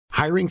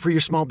Hiring for your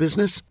small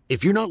business?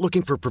 If you're not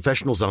looking for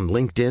professionals on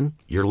LinkedIn,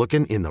 you're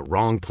looking in the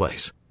wrong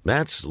place.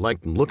 That's like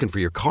looking for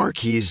your car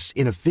keys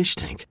in a fish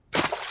tank.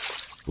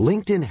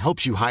 LinkedIn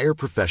helps you hire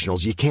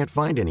professionals you can't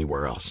find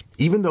anywhere else,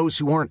 even those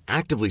who aren't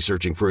actively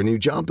searching for a new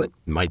job but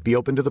might be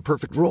open to the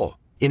perfect role.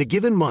 In a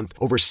given month,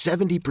 over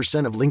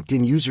 70% of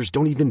LinkedIn users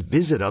don't even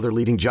visit other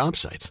leading job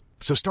sites.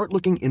 So start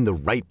looking in the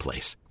right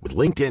place. With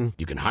LinkedIn,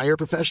 you can hire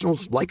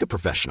professionals like a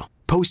professional.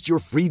 Post your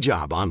free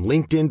job on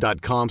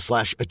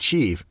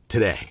linkedin.com/achieve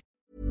today.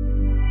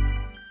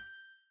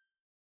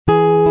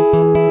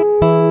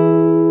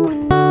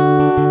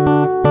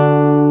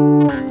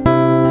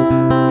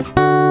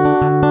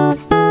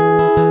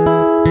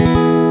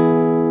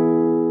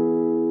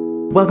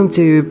 Welcome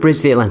to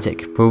Bridge the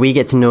Atlantic, where we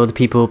get to know the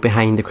people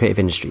behind the creative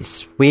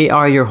industries. We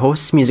are your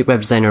hosts, music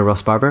web designer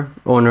Ross Barber,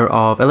 owner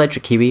of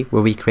Electric Kiwi,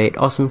 where we create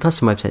awesome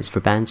custom websites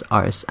for bands,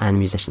 artists, and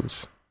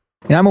musicians.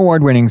 And I'm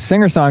award-winning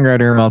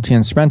singer-songwriter,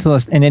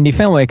 multi-instrumentalist, and indie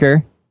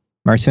filmmaker,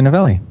 Marcio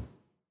Novelli.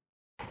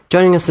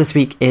 Joining us this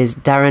week is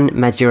Darren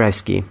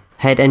Majorowski,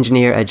 head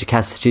engineer at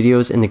Jacassa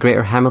Studios in the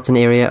Greater Hamilton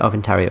area of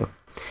Ontario.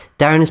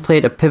 Darren has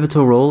played a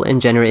pivotal role in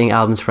generating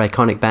albums for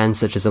iconic bands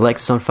such as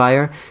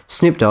Alexisonfire,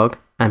 Snoop Dogg,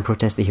 and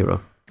Protest the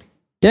Hero.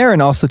 Darren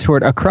also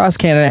toured across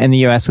Canada and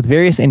the US with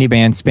various indie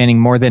bands spanning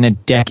more than a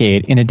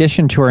decade, in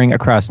addition to touring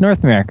across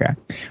North America,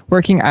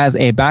 working as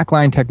a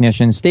backline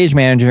technician, stage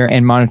manager,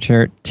 and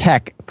monitor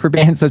tech for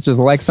bands such as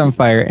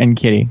Alexisonfire and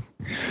Kitty.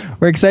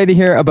 We're excited to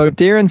hear about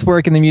Darren's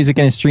work in the music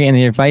industry and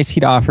the advice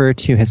he'd offer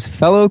to his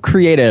fellow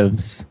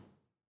creatives.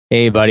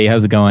 Hey, buddy,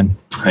 how's it going?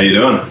 How you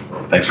doing?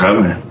 Thanks for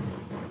having me.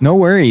 No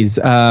worries.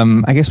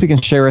 I guess we can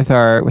share with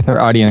our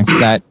audience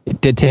that it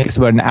did take us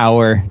about an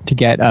hour to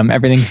get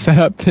everything set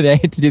up today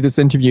to do this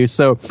interview.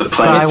 So, but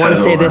I want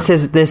to say this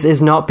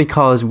is not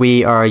because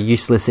we are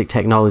useless at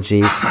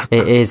technology.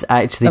 It is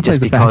actually just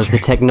because the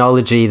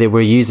technology that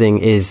we're using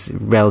is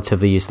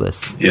relatively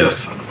useless.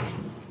 Yes,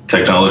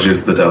 technology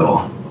is the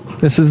devil.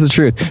 This is the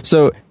truth.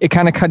 So it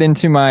kind of cut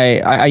into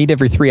I eat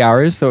every 3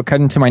 hours, so it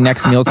cut into my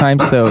next mealtime.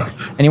 So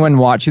anyone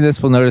watching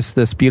this will notice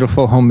this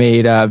beautiful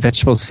homemade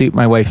vegetable soup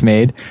my wife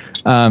made,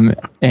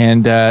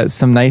 and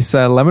some nice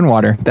lemon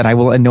water that I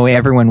will annoy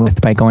everyone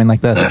with by going like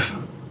this.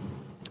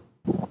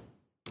 Nice.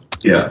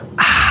 Yeah.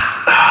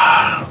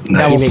 Nice.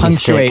 That will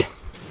punctuate.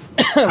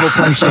 We'll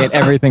punctuate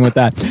everything with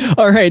that.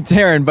 All right,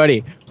 Darren,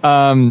 buddy.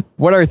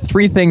 What are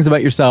 3 things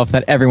about yourself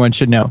that everyone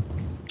should know?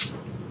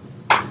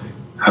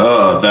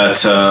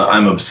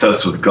 I'm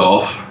obsessed with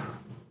golf,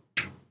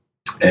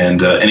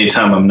 and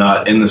anytime I'm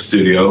not in the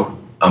studio,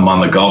 I'm on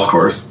the golf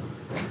course,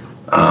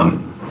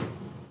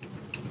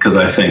 because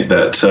I think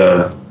that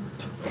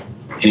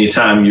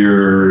anytime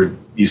you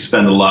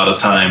spend a lot of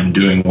time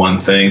doing one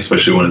thing,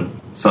 especially when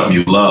it's something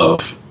you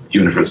love,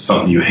 even if it's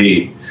something you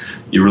hate,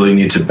 you really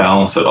need to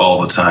balance it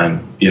all the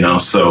time,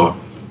 so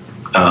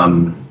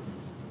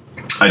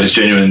I just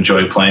genuinely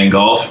enjoy playing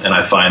golf, and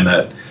I find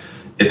that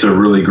it's a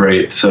really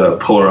great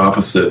polar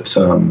opposite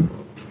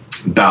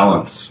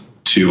balance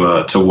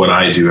to what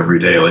I do every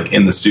day. Like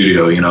in the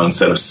studio,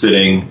 instead of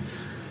sitting,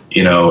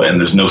 and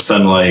there's no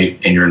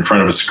sunlight and you're in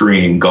front of a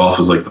screen, golf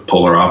is like the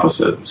polar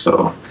opposite.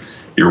 So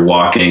you're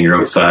walking, you're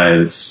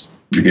outside,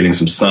 you're getting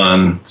some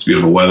sun, it's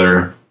beautiful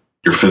weather,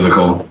 you're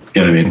physical,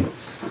 you know what I mean?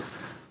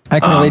 I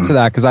can relate to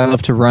that because I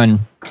love to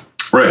run.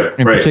 Right,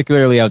 and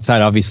particularly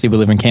outside. Obviously, we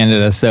live in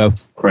Canada, so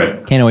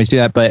can't always do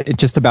that. But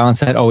just to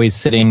balance that, always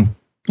sitting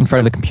in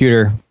front of the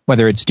computer,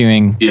 whether it's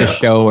doing a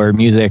show or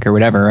music or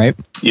whatever, right?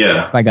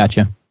 Yeah. I got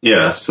you.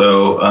 Yeah.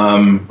 So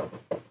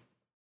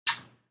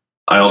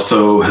I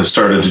also have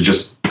started to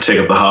just take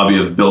up the hobby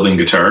of building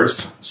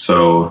guitars.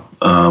 So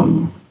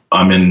I'm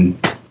in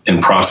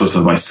process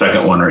of my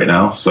second one right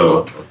now.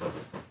 So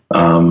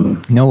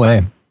no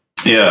way.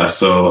 Yeah.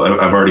 So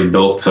I've already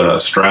built a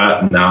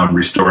Strat, and now I'm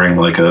restoring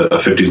like a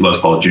 50s Les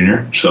Paul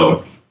Jr.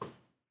 So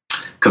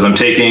because I'm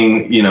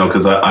taking,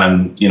 because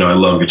I'm, I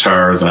love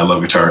guitars and I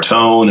love guitar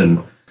tone,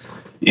 and,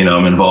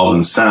 I'm involved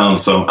in sound.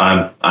 So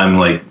I'm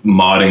like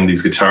modding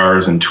these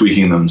guitars and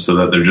tweaking them so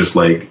that they're just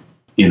like,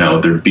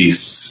 they're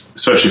beasts,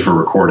 especially for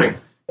recording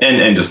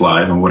and just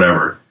live and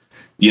whatever.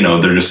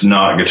 They're just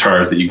not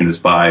guitars that you can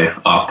just buy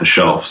off the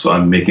shelf. So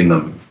I'm making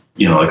them,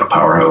 like a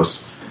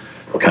powerhouse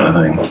kind of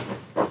thing.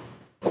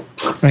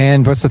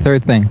 And what's the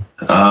third thing?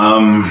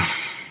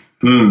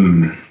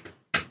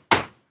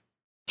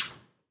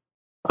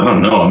 I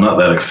don't know. I'm not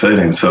that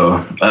exciting.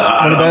 So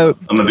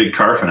I'm a big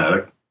car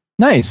fanatic.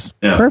 Nice.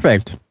 Yeah.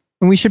 Perfect.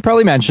 And we should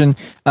probably mention,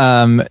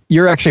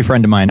 you're actually a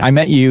friend of mine. I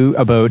met you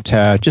about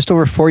just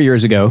over 4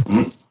 years ago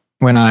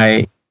when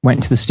I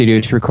went to the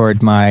studio to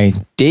record my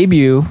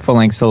debut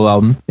full-length solo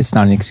album. It's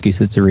not an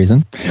excuse, it's a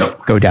reason.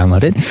 Yep. Go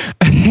download it.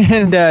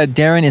 And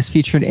Darren is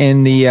featured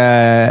in the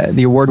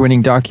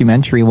award-winning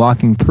documentary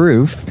Walking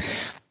Proof.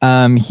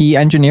 He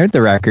engineered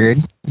the record.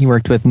 He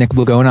worked with Nick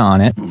Lagona on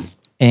it.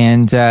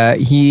 And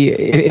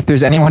if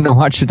there's anyone to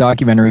watch the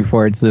documentary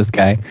for, it's this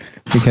guy,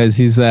 because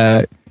he's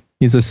a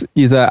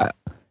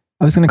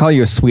I was going to call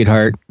you a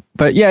sweetheart,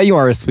 But yeah, you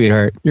are a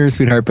sweetheart. You're a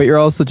sweetheart, but you're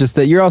also just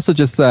you're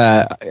just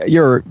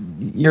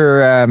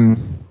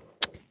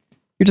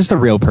a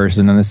real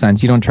person in the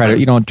sense you don't try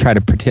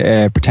to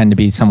pretend to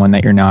be someone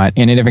that you're not,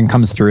 and it even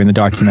comes through in the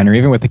documentary,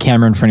 even with the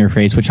camera in front of your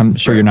face, which I'm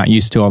sure you're not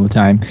used to all the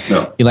time.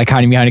 No. You like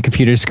hiding behind a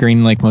computer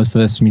screen, like most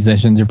of us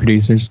musicians or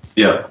producers.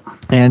 Yeah.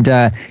 And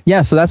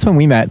so that's when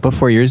we met about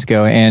 4 years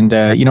ago, and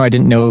I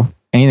didn't know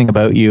anything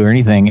about you or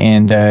anything,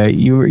 and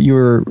you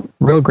were a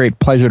real great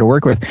pleasure to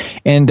work with.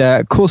 And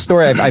cool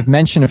story I've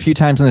mentioned a few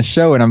times on the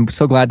show, and I'm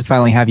so glad to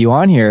finally have you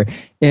on here,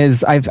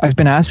 is I've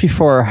been asked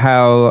before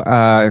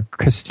how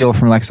Chris Steele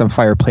from Lex on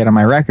Fire played on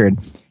my record.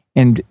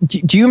 And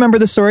do you remember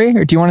the story,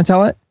 or do you want to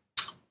tell it?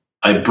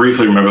 I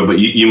briefly remember, but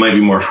you might be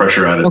more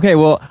fresher at it. Okay,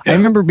 well, yeah. I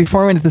remember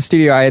before I went to the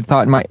studio, I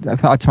thought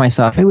to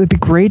myself, it would be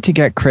great to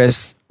get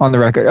Chris on the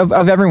record.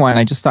 Of everyone,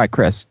 I just thought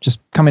Chris, just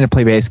come in to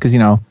play bass, because,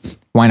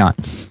 why not?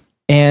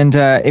 And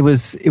it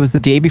was the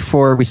day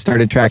before we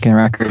started tracking the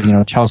record.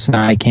 Chelsea and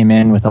I came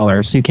in with all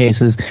our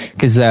suitcases,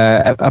 because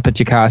up at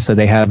Jacasa,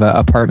 they have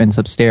apartments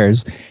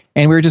upstairs.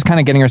 And we were just kind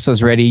of getting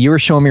ourselves ready. You were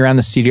showing me around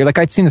the studio. Like,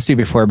 I'd seen the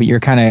studio before, but you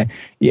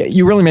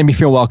really made me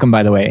feel welcome,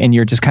 by the way. And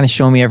you're just kind of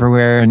showing me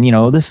everywhere. And,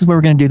 this is where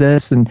we're going to do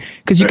this. And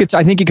because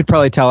I think you could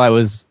probably tell I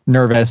was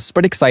nervous,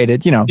 but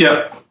excited,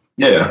 Yeah.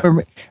 Yeah.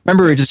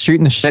 Remember, we were just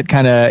shooting the shit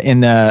kind of in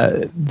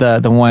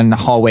the one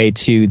hallway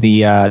to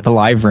the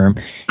live room.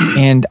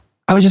 And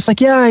I was just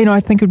like, yeah, I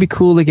think it would be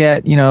cool to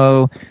get,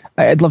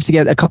 I'd love to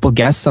get a couple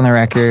guests on the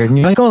record. And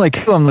you're like, oh, like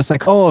who? I'm just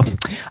like, oh,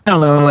 I don't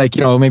know, like,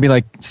 maybe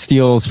like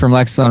Steele's from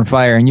Lex on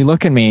Fire. And you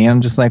look at me,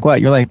 I'm just like, what?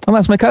 You're like, oh,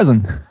 that's my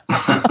cousin.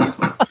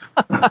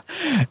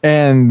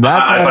 And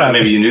that's I thought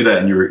maybe you knew that,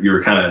 and you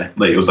were kind of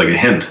like, it was like a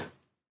hint.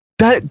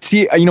 What?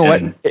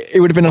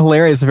 It would have been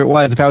hilarious if it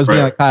was. If I was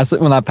being like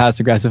not passive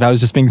aggressive. I was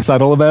just being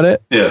subtle about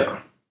it. Yeah.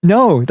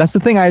 No, that's the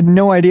thing. I had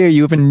no idea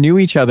you even knew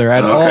each other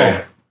at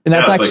all. And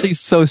that's actually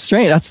so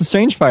strange. That's the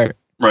strange part.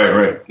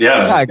 Right.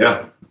 Yeah.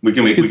 Yeah. We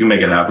can make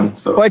it happen.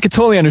 So. Well, I could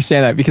totally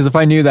understand that, because if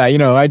I knew that,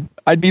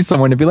 I'd be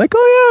someone to be like,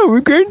 oh yeah,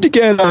 we're going to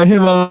get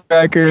him on the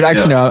record.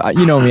 Actually, no,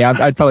 you know me.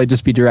 I'd probably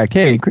just be direct.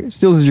 Hey,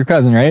 Steels is your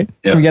cousin, right?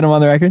 Yeah. Can we get him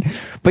on the record?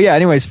 But yeah,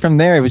 anyways, from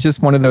there, it was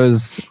just one of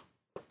those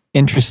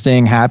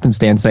interesting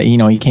happenstance that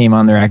he came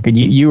on the record.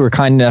 You were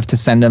kind enough to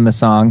send him a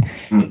song,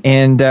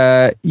 and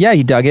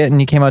he dug it, and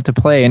he came out to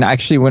play. And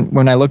actually,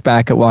 when I look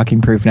back at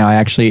Walking Proof now,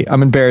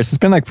 I'm embarrassed. It's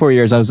been like 4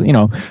 years. I was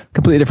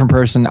completely different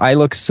person. I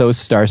look so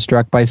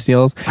starstruck by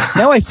Steels.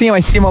 Now I see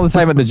him all the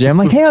time at the gym.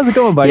 Like, hey, how's it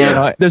going, buddy?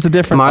 Yeah. There's a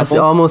different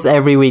almost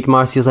every week.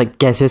 Marcy's like,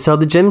 guess who saw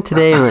the gym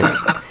today? I'm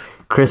like,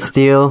 Chris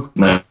Steele.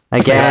 No.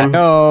 Again.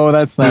 No,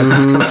 that's not.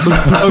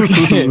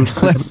 Okay,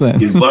 listen.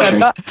 He's blushing.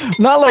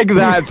 Not like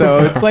that,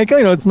 though. It's like,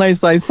 it's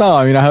nice I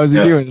saw him. How's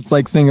he doing? It's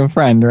like seeing a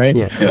friend, right?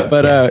 Yeah.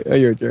 But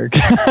you're a jerk.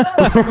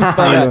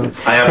 I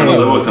happen to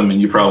live with him,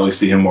 and you probably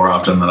see him more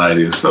often than I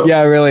do. So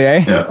yeah, really,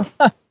 eh? Yeah.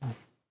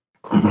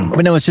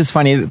 But no, it's just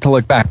funny to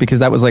look back,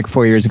 because that was like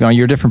 4 years ago.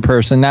 You're a different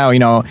person now. I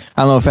don't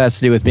know if it has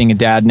to do with being a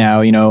dad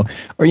now, or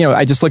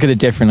I just look at it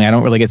differently. I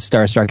don't really get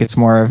starstruck. It's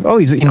more of,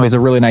 he's a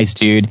really nice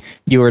dude.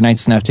 You were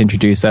nice enough to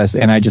introduce us,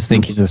 and I just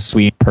think he's a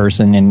sweet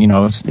person, and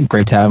it's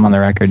great to have him on the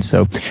record.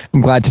 So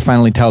I'm glad to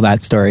finally tell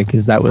that story,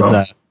 because that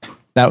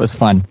was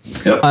fun.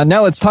 Yep.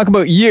 Now let's talk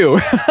about you.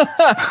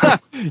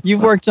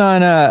 You've worked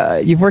on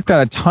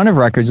a ton of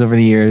records over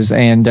the years,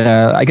 and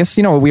I guess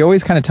we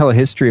always kind of tell a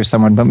history of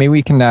someone, but maybe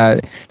we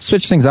can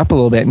switch things up a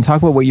little bit and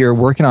talk about what you're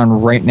working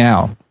on right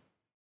now.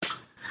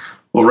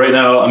 Well, right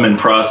now I'm in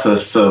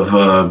process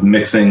of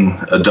mixing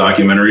a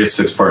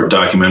 6-part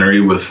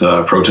documentary with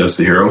Protest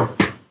the Hero.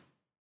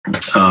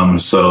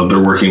 So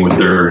they're working with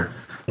their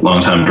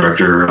longtime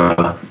director,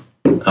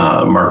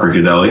 Mark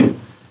Riccadelli.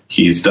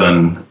 He's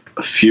done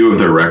a few of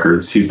their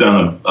records. He's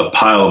done a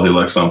pile of the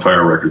Lex on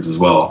Fire records as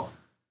well.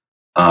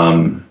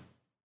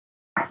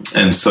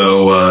 And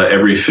so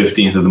every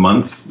 15th of the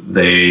month,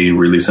 they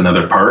release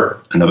another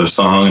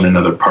song and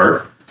another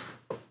part.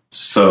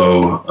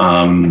 So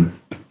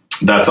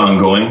that's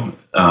ongoing.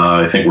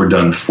 I think we're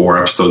done 4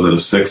 episodes out of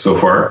 6 so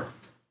far.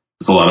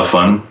 It's a lot of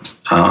fun.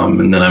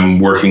 And then I'm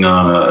working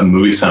on a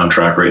movie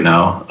soundtrack right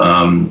now,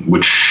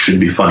 which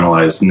should be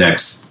finalized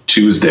next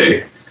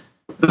Tuesday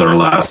is our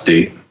last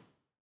date.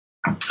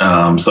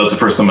 So that's the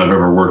first time I've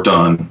ever worked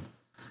on,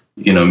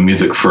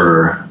 music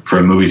for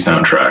a movie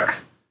soundtrack.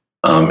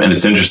 And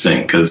it's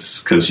interesting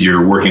because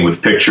you're working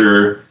with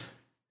picture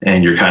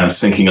and you're kind of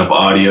syncing up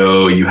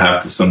audio. You have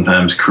to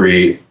sometimes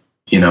create,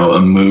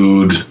 a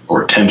mood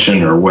or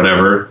tension or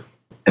whatever.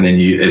 And then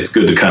it's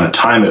good to kind of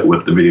time it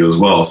with the video as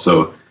well.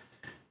 So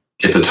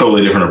it's a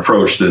totally different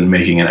approach than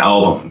making an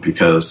album,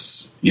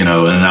 because, in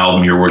an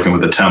album, you're working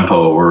with a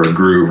tempo or a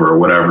groove or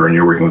whatever, and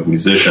you're working with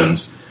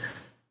musicians.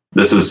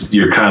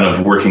 You're kind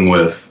of working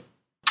with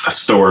a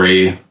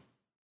story,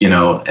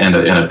 and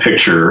a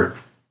picture,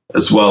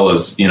 as well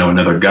as,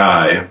 another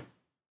guy.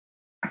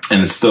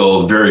 And it's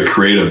still very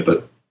creative,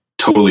 but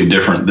totally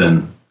different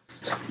than,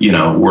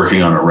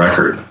 working on a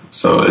record.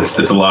 So it's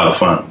a lot of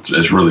fun.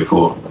 It's really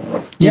cool.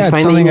 Yeah,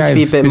 it's something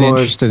I've been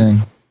interested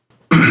in.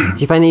 do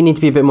you find that you need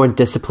to be a bit more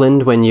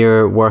disciplined when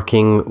you're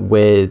working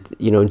with,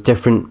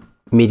 different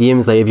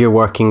mediums? Like if you're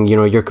working,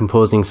 you're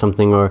composing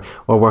something or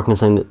working on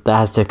something that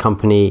has to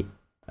accompany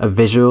a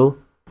visual?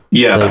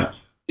 Yeah, like,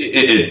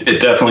 it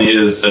definitely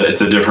is.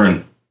 It's a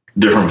different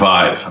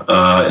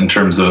vibe in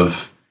terms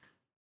of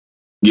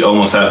you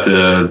almost have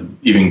to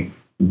even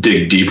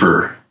dig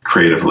deeper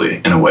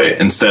creatively in a way,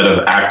 instead of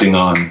acting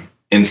on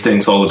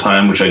instincts all the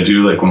time, which I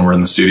do. Like when we're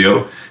in the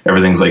studio,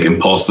 everything's like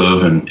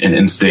impulsive and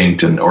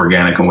instinct and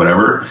organic and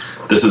whatever.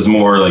 This is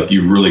more like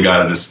you really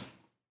got to just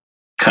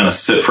kind of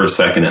sit for a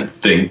second and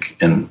think,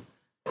 and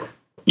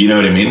you know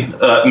what I mean?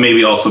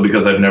 Maybe also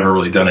because I've never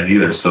really done it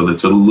either, so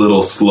it's a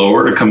little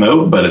slower to come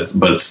out, but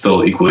it's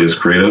still equally as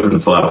creative, and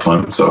it's a lot of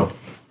fun. So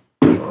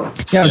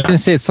yeah, I was going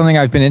to say it's something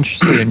I've been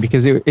interested in,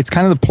 because it's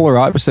kind of the polar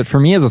opposite for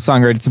me as a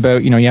songwriter. It's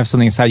about, you have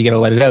something inside, you got to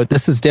let it out.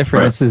 This is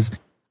different. Right. This is,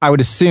 I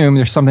would assume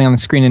there's something on the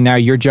screen, and now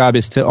your job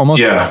is to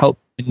almost help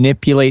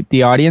manipulate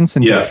the audience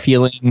into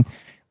feeling,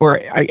 or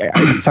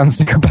it sounds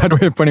like a bad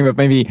way of putting it, but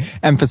maybe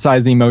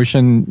emphasize the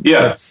emotion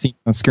that's seen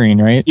on the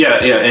screen, right? Yeah,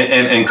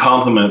 and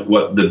complement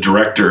what the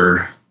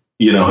director,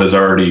 has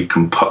already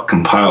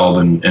compiled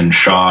and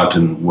shot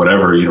and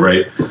whatever,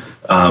 right?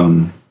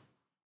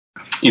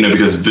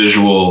 Because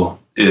visual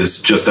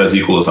is just as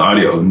equal as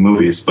audio in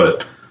movies,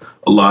 but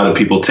a lot of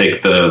people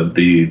take the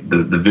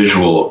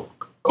visual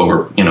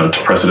over,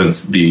 to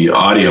precedence the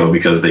audio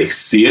because they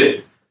see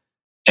it,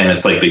 and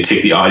it's like they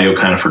take the audio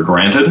kind of for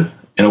granted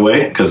in a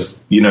way,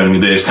 because they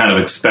just kind of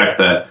expect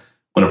that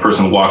when a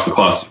person walks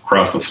across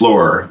the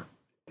floor,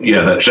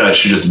 that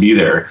should just be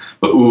there.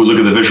 But ooh, look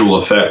at the visual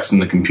effects in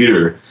the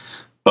computer.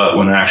 But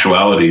when in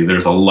actuality,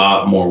 there's a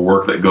lot more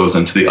work that goes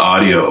into the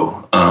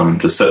audio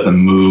to set the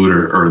mood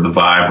or the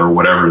vibe or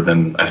whatever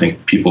than I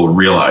think people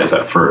realize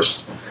at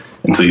first,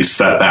 until you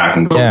step back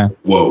and go,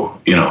 whoa,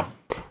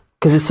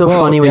 Because it's so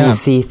funny when you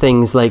see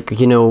things like,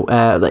 you've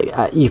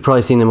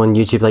probably seen them on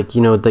YouTube, like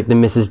the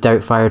Mrs.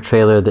 Doubtfire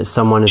trailer that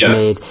someone has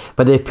made,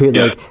 but they put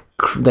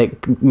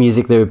like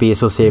music that would be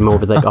associated more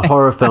with like a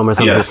horror film or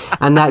something,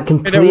 and that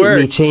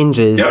completely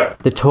changes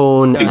the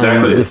tone and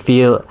the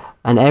feel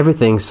and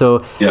everything.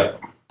 So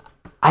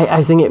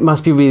I think it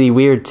must be really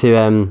weird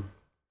to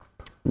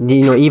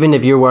even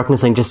if you're working on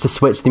something, just to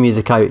switch the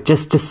music out,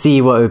 just to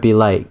see what it would be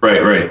like.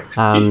 Right.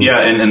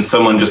 And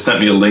someone just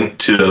sent me a link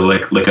to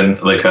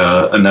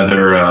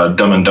another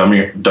Dumb and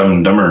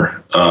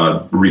Dumber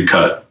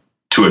recut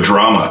to a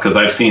drama, because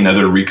I've seen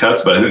other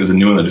recuts, but I think there's a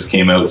new one that just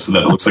came out, so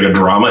that it looks like a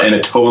drama, and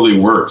it totally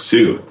works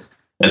too.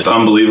 It's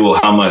unbelievable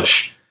how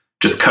much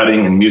just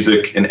cutting and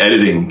music and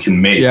editing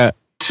can make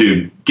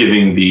to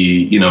giving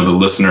the the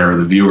listener or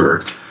the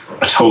viewer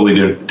a totally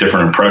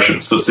different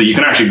impression. So you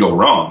can actually go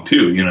wrong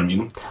too. You know what I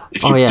mean?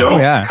 If you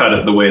don't cut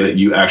it the way that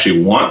you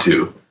actually want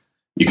to,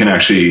 you can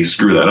actually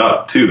screw that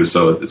up too.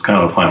 So it's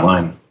kind of a fine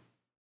line.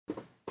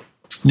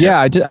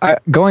 Yeah,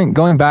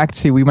 going back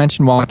to, we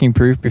mentioned Walking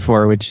Proof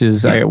before, which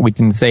is we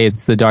can say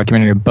it's the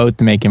documentary about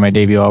the making of my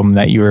debut album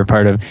that you were a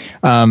part of.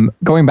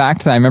 Going back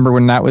to that, I remember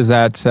when that was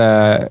at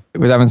the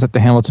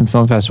Hamilton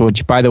Film Festival.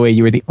 Which, by the way,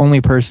 you were the only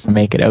person to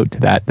make it out to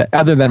that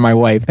other than my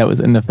wife, that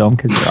was in the film,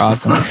 because you're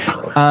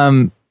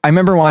awesome. I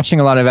remember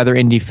watching a lot of other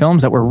indie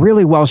films that were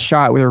really well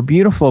shot. They were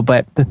beautiful,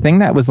 but the thing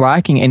that was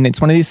lacking, and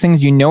it's one of these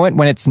things, it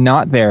when it's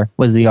not there,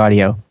 was the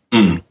audio.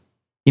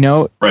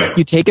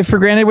 You take it for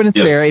granted when it's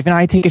there. Even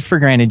I take it for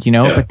granted,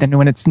 but then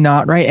when it's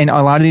not right, and a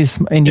lot of these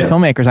indie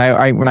filmmakers,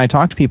 I when I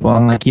talk to people,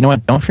 I'm like,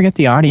 don't forget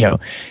the audio.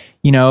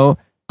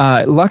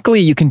 Luckily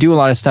you can do a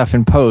lot of stuff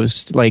in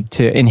post, like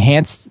to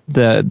enhance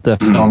the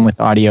film with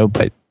audio,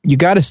 but you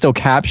got to still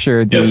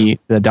capture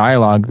the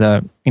dialogue,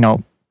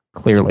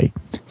 clearly.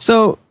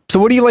 So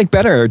what do you like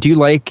better? Do you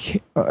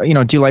like,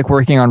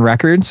 working on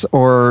records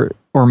or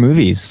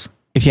movies,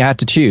 if you had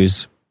to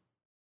choose?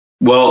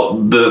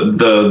 Well,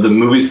 the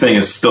movies thing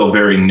is still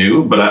very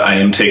new, but I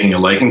am taking a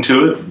liking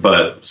to it.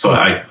 But so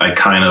I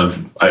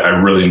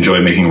really enjoy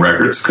making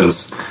records,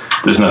 because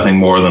there's nothing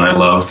more than I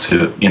love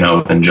to,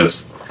 than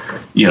just,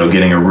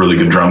 getting a really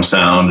good drum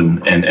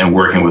sound and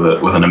working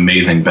with an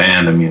amazing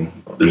band. I mean,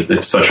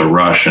 it's such a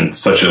rush and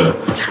such a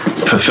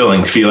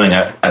fulfilling feeling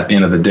at the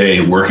end of the day,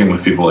 working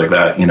with people like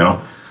that,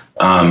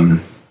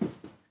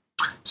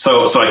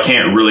 So I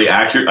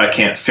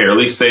can't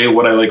fairly say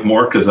what I like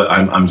more, because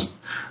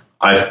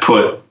I've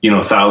put,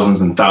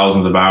 thousands and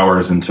thousands of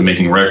hours into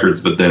making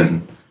records, but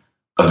then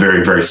a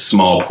very, very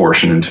small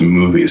portion into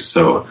movies.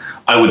 So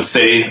I would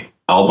say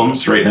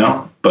albums right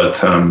now, but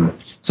so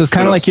it's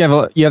kind of like you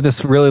have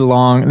this really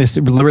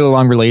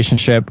long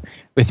relationship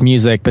with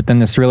music, but then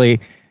this really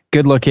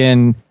good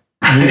looking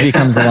movie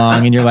comes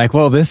along and you're like,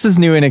 well, this is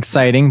new and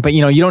exciting, but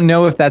you don't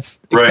know if that's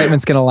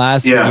excitement's going to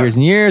last for years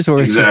and years,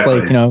 or it's just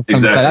like,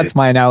 that's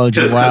my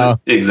analogy. Wow.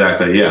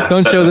 Exactly. Yeah.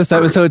 Don't show this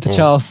episode to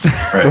Chelsea.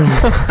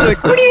 Right.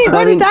 Like, what do you mean?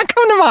 Why did that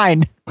come to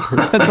mind?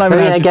 That's not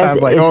I guess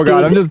like, oh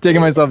God, I'm just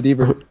digging myself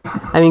deeper.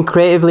 I mean,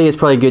 creatively, it's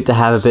probably good to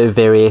have a bit of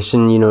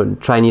variation,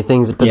 try new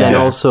things, but then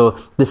also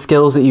the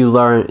skills that you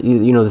learn,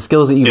 the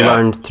skills that you've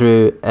learned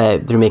through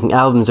making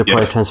albums are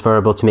probably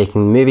transferable to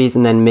making movies,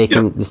 and then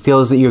making the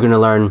skills that you're going to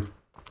learn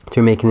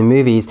through making the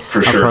movies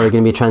are probably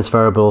going to be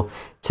transferable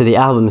to the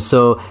album.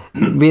 So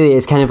really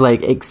it's kind of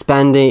like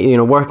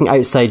expanding, working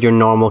outside your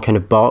normal kind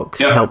of box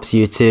helps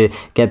you to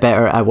get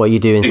better at what you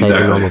do inside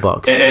your normal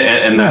box.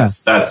 And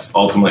that's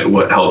ultimately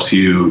what helps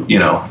you,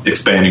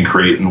 expand and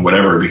create and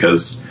whatever,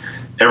 because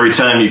every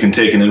time you can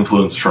take an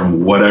influence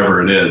from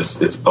whatever it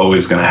is, it's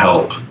always going to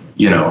help,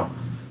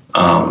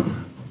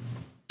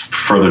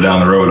 further down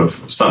the road of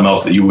something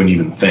else that you wouldn't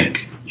even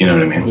think. You know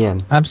what I mean? Yeah,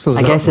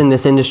 absolutely. I guess in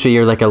this industry,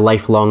 you're like a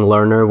lifelong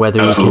learner,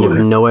 whether you kind of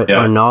know it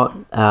or not.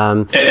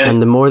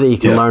 And the more that you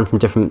can learn from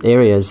different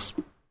areas.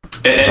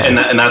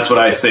 And that's what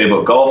I say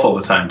about golf all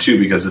the time, too,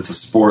 because it's a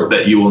sport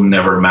that you will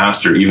never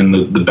master. Even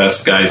the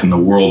best guys in the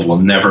world will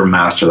never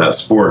master that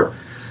sport.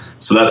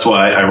 So that's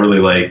why I really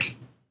like,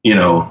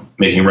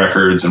 making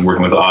records and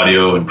working with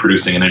audio and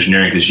producing and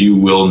engineering, because you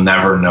will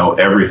never know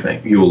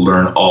everything. You will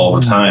learn all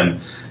the time.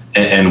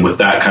 And with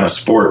that kind of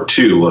sport,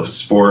 too, with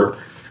sport,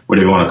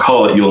 whatever you want to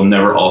call it, you'll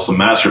never also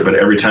master it. But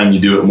every time you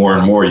do it more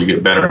and more, you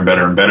get better and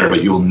better and better,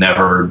 but you'll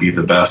never be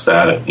the best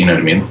at it. You know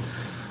what I mean?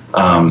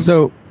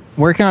 So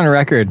working on a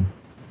record,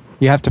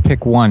 you have to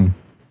pick one: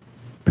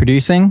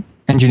 producing,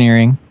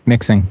 engineering,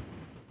 mixing.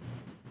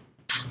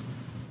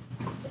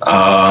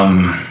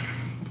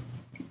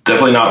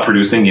 Definitely not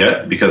producing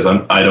yet, because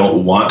I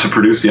don't want to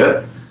produce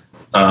yet.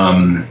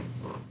 I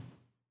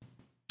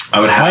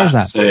would have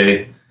to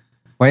say...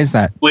 Why is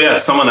that? Well, yeah,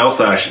 someone else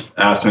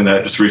asked me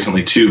that just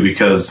recently too,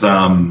 because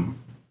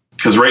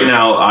right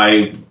now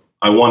I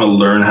want to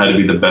learn how to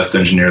be the best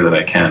engineer that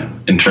I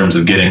can in terms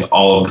of getting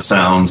all of the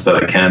sounds that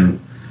I can,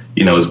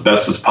 as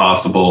best as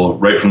possible,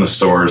 right from the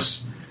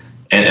source.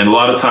 And a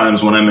lot of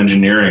times when I'm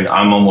engineering,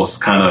 I'm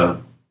almost kind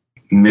of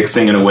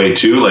mixing in a way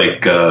too,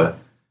 like,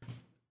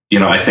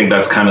 I think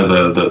that's kind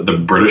of the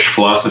British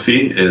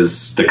philosophy,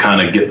 is to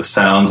kind of get the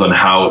sounds on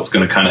how it's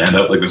going to kind of end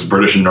up, like this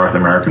British and North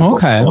American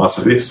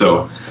philosophy.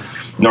 So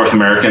North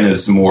American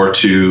is more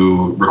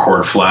to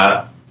record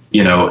flat,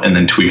 and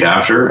then tweak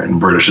after. And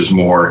British is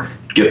more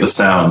get the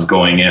sounds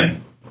going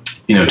in,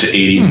 to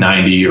 80,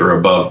 90 or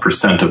above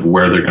 % of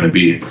where they're going to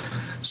be.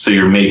 So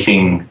you're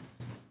making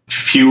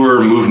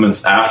fewer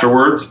movements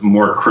afterwards,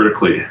 more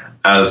critically,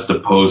 as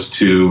opposed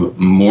to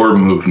more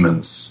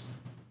movements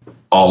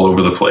all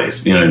over the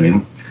place. You know what I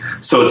mean?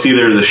 So it's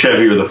either the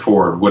Chevy or the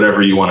Ford,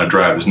 whatever you want to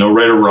drive. There's no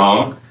right or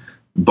wrong.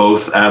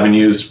 Both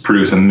avenues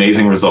produce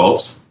amazing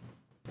results.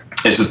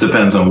 It just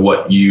depends on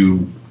what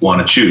you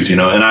want to choose,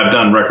 and I've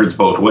done records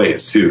both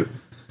ways too.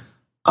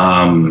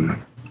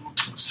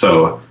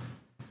 So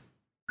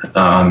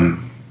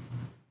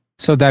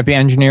that'd be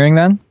engineering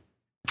then?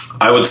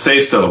 I would say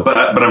so, but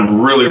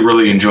I'm really,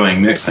 really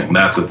enjoying mixing.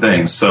 That's the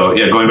thing. So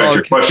yeah, going back to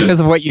your question, because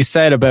of what you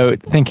said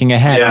about thinking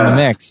ahead in the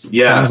mix.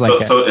 Yeah.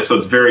 So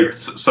it's very,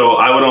 so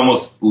I would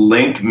almost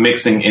link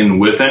mixing in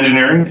with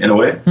engineering in a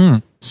way.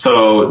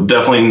 So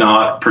definitely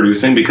not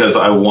producing, because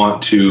I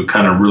want to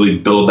kind of really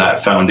build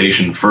that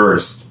foundation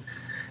first.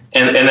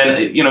 And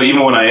then,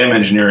 even when I am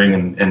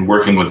engineering and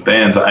working with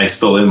bands, I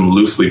still am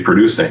loosely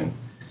producing.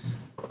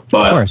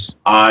 But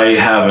I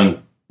haven't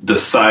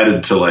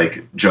decided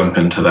to jump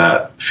into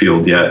that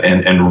field yet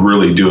and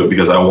really do it,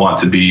 because I want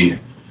to be,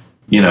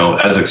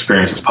 as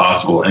experienced as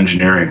possible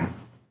engineering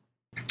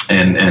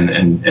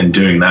and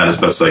doing that as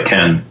best as I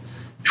can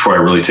before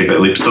I really take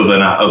that leap. So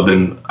then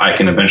I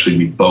can eventually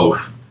be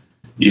both.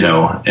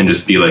 And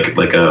just be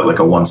like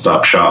a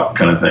one-stop shop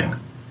kind of thing,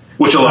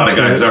 which a lot of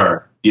guys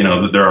are.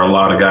 There are a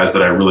lot of guys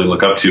that I really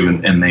look up to,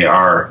 and they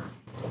are,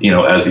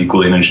 as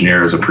equally an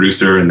engineer as a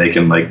producer, and they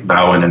can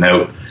bow in and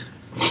out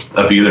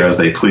of either as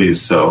they please.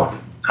 So,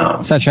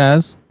 such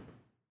as,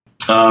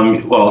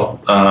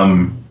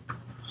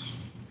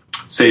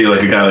 say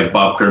like a guy like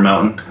Bob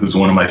Clearmountain, who's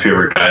one of my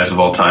favorite guys of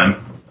all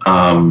time.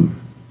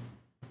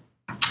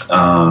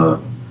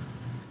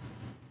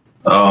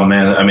 Oh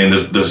man, I mean,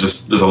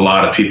 there's a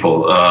lot of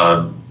people.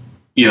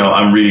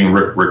 I'm reading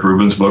Rick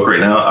Rubin's book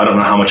right now. I don't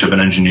know how much of an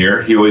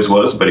engineer he always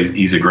was, but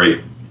he's a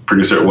great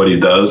producer at what he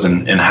does,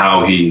 and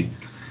how he,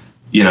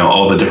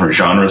 all the different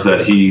genres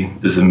that he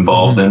is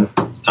involved in.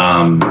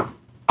 And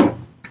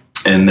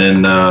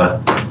then,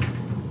 I'm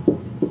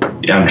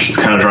just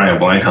kind of drawing a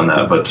blank on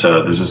that, but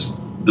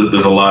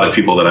there's a lot of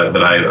people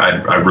that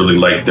I really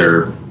like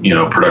their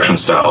production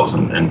styles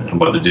and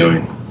what they're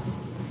doing.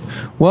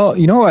 Well,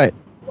 you know what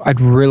I'd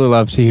really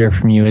love to hear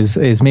from you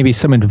is maybe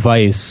some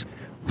advice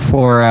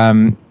for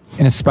an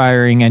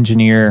aspiring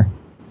engineer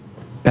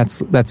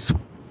that's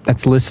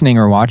listening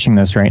or watching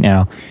this right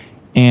now,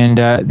 and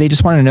they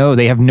just want to know,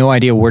 they have no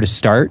idea where to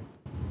start.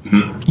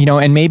 Mm-hmm.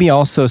 And maybe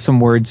also some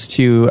words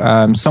to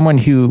someone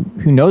who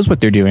knows what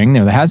they're doing,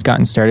 that has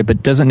gotten started,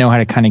 but doesn't know how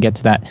to kind of get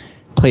to that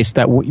place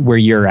where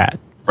you're at.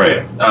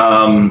 Right.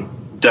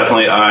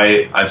 Definitely.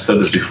 I've said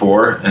this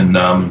before, and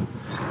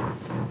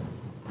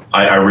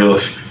I really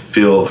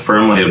feel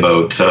firmly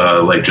about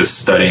just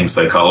studying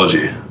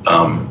psychology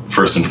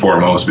first and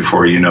foremost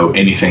before you know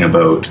anything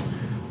about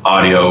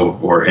audio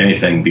or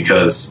anything,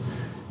 because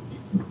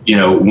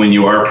when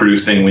you are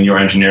producing, when you're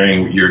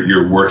engineering,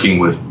 you're working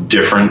with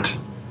different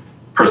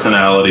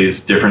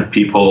personalities, different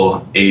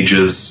people,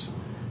 ages,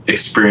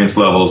 experience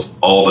levels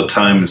all the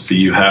time. So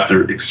you have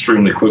to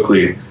extremely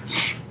quickly,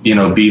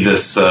 be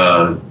this,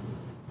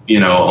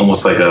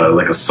 almost like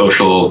a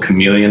social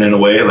chameleon in a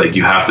way. Like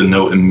you have to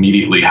know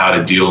immediately how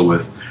to deal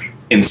with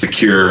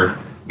insecure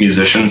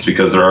musicians,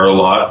 because there are a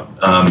lot.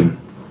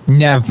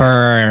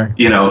 Never.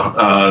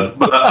 I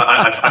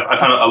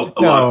found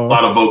a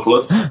lot of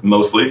vocalists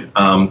mostly,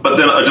 but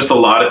then just a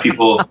lot of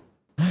people.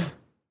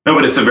 No,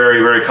 but it's a very,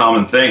 very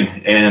common thing,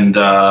 and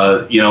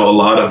a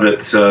lot of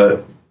it.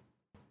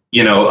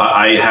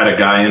 I had a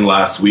guy in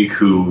last week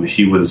who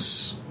he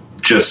was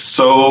just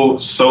so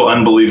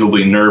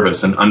unbelievably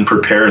nervous and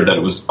unprepared that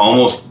it was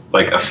almost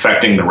like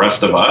affecting the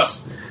rest of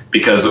us,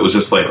 because it was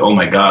just like, oh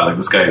my God, like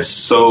this guy is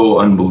so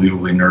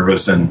unbelievably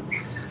nervous, and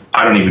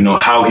I don't even know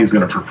how he's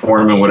going to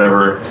perform and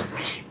whatever.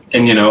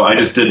 And, I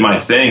just did my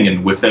thing,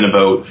 and within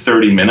about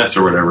 30 minutes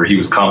or whatever, he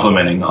was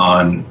complimenting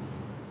on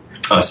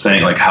us,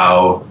 saying like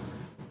how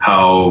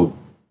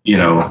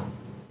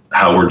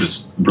we're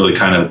just really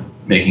kind of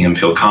making him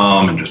feel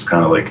calm, and just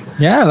kind of like,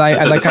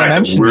 I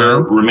mentioned,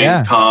 we're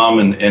remain calm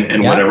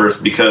and whatever,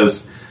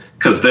 because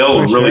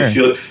they'll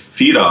really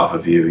feed off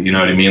of you. You know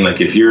what I mean?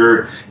 Like if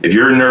you're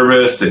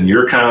nervous and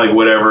you're kind of like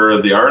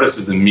whatever, the artist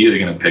is immediately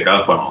going to pick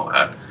up on all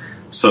that.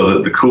 So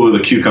that the cooler the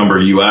cucumber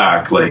you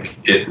act, like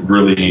it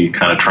really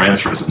kind of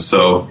transfers. And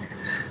so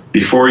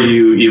before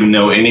you even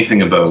know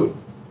anything about,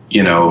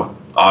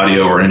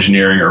 audio or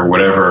engineering or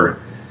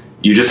whatever,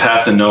 you just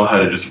have to know how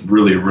to just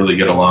really, really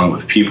get along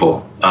with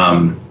people.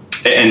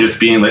 And just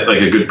being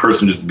like a good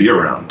person just to be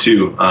around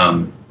too.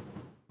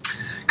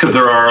 Because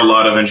there are a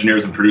lot of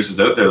engineers and producers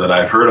out there that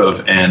I've heard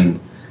of, and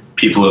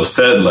people have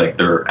said like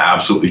they're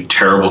absolutely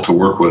terrible to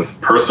work with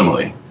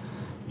personally,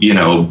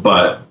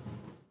 but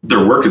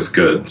their work is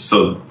good.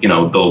 So,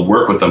 they'll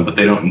work with them, but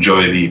they don't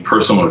enjoy the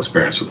personal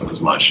experience with them as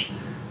much.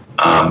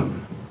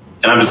 And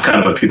I'm just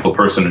kind of a people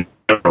person in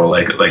general.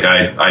 Like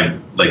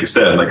I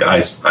said, like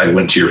I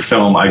went to your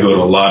film. I go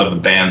to a lot of the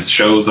band's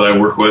shows that I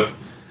work with,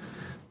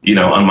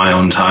 on my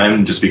own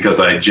time, just because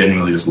I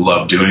genuinely just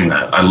love doing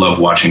that. I love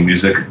watching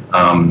music.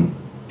 And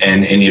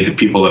any of the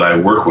people that I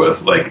work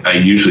with, like I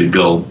usually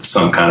build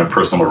some kind of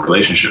personal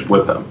relationship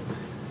with them.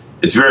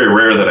 It's very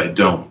rare that I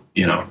don't,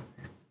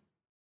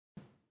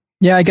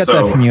 Yeah, I get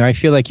that from you. I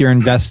feel like you're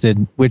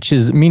invested, which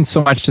means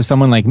so much to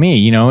someone like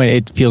me.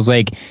 It feels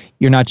like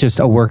you're not just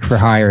a work for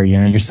hire.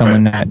 You're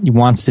someone that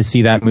wants to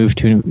see that move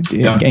to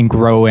and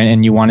grow,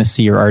 and you want to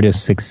see your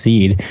artist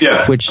succeed.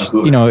 Yeah, which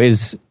absolutely.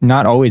 is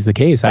not always the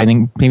case. I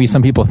think maybe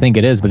some people think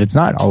it is, but it's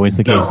not always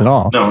the case at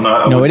all. No,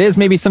 not. It is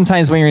maybe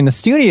sometimes when you're in the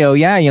studio.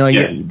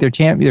 They're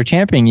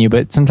championing you,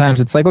 but sometimes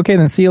it's like, okay,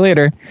 then see you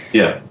later.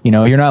 Yeah,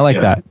 you're not like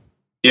that.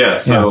 Yeah.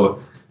 So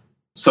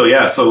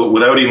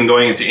without even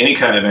going into any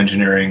kind of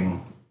engineering,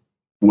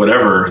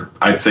 whatever,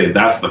 I'd say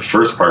that's the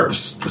first part to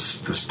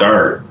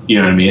start. You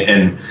know what I mean?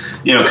 And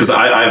because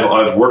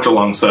I've worked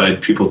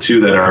alongside people too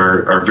that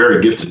are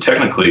very gifted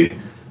technically,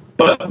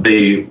 but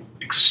they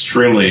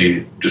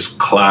extremely just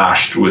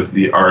clashed with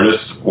the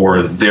artists,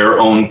 or their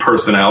own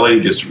personality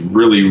just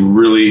really,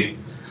 really,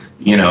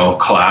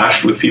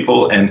 clashed with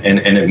people, and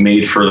it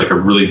made for like a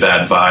really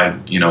bad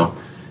vibe.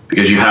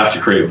 Because you have to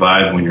create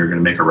vibe when you're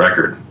going to make a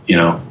record.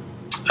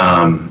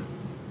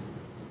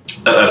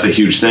 That's a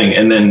huge thing.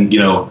 And then,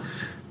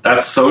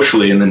 that's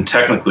socially, and then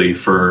technically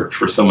for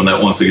someone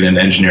that wants to get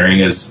into engineering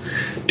is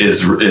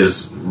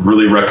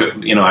really,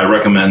 I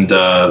recommend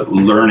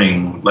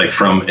learning like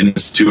from an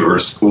institute or a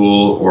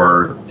school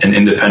or an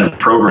independent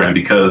program,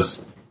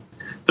 because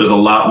there's a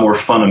lot more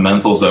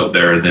fundamentals out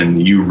there than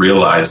you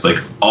realize.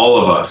 Like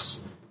all of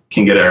us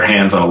can get our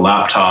hands on a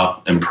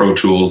laptop and Pro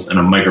Tools and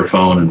a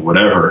microphone and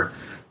whatever,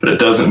 but it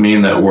doesn't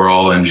mean that we're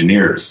all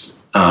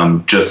engineers.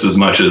 Just as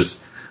much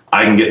as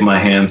I can get my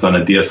hands on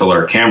a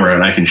DSLR camera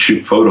and I can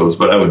shoot photos,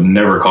 but I would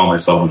never call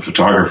myself a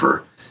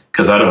photographer,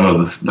 because I don't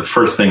know the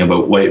first thing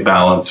about white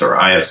balance or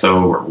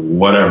ISO or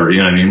whatever. You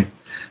know what I mean?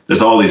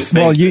 There's all these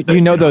things. Well,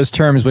 you know those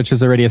terms, which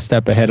is already a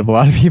step ahead of a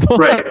lot of people.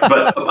 Right.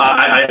 But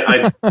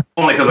I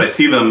only because I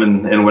see them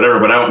and whatever,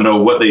 but I don't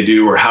know what they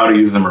do or how to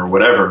use them or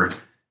whatever.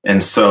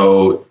 And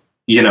so,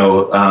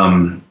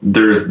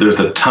 there's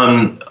a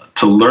ton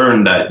to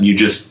learn that you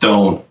just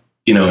don't,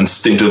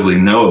 instinctively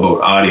know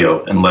about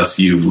audio unless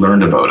you've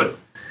learned about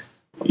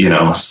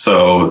it,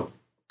 so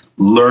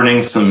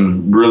learning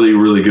some really,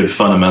 really good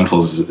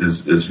fundamentals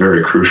is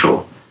very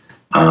crucial.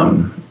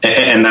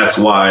 And that's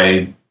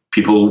why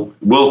people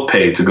will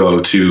pay to go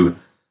to,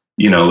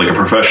 like a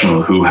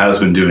professional who has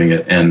been doing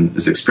it and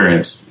is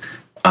experienced,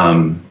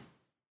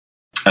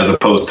 as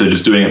opposed to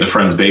just doing it in a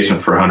friend's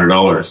basement for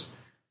 $100,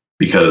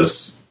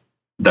 because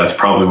that's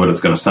probably what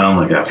it's going to sound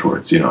like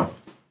afterwards,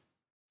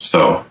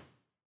 so.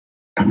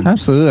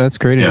 Absolutely. That's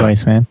great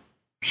advice, man.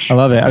 I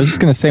love it. I was just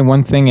going to say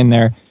one thing in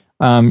there.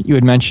 You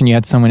had mentioned you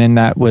had someone in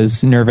that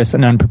was nervous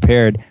and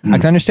unprepared. I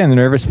can understand the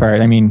nervous part.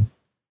 I mean,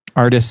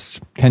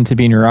 artists tend to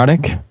be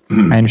neurotic.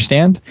 I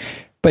understand,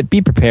 but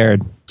be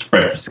prepared.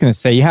 Right. I'm just going to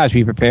say you have to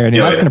be prepared,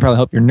 and that's going to probably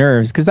help your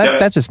nerves, because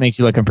that just makes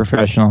you look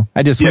unprofessional.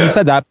 When you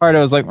said that part,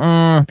 I was like,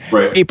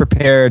 be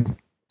prepared.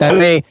 That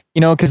way,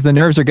 because the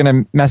nerves are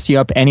going to mess you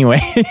up anyway.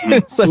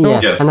 So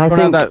Yes. And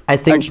going on that I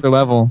think extra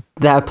level.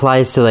 that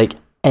applies to like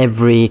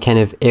every kind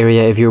of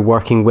area. If you're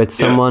working with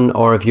someone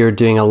or if you're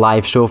doing a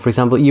live show, for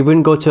example, you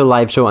wouldn't go to a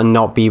live show and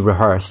not be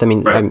rehearsed. I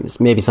mean,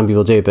 maybe some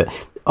people do, but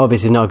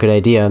obviously it's not a good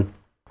idea.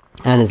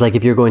 And it's like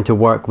if you're going to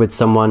work with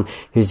someone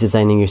who's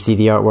designing your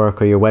CD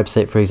artwork or your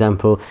website, for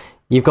example,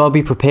 you've got to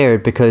be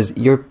prepared because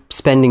you're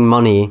spending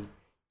money,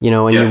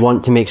 and you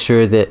want to make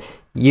sure that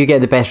you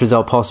get the best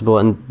result possible.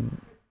 And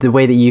the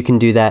way that you can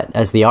do that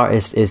as the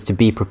artist is to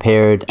be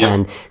prepared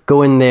and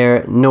go in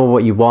there, know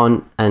what you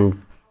want,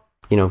 and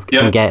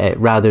can get it,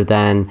 rather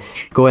than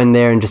go in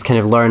there and just kind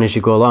of learn as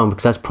you go along,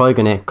 because that's probably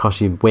going to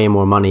cost you way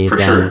more money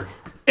than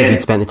if you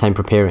spent the time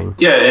preparing.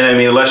 Yeah, and I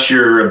mean, unless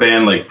you're a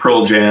band like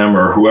Pearl Jam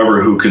or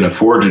whoever who can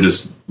afford to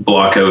just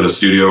block out a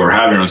studio or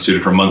have your own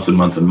studio for months and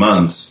months and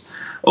months,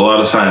 a lot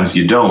of times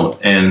you don't.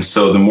 And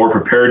so the more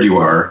prepared you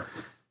are,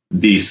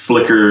 the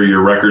slicker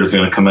your record is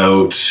going to come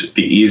out,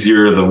 the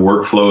easier the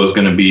workflow is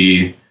going to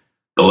be,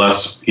 the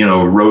less,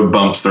 road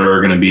bumps there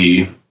are going to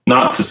be.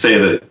 Not to say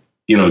that,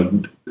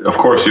 of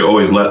course you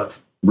always let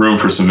room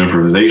for some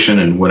improvisation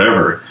and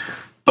whatever,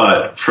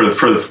 but for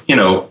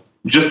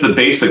just the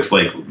basics,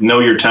 like know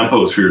your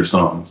tempos for your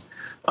songs,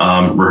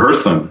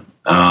 rehearse them,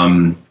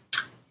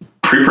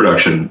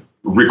 pre-production,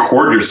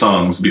 record your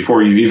songs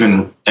before you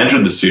even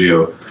entered the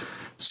studio.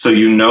 So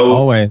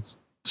always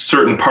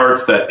certain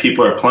parts that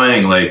people are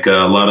playing, like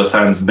a lot of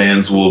times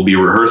bands will be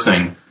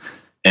rehearsing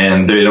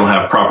and they don't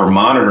have proper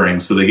monitoring.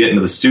 So they get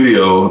into the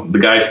studio, the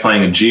guy's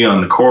playing a G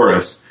on the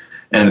chorus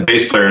and the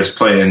bass player is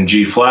playing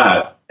G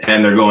flat,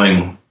 and they're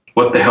going,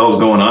 what the hell's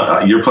going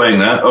on? You're playing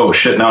that? Oh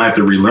shit, now I have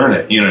to relearn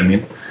it. You know what I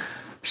mean?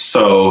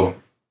 So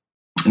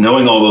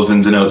knowing all those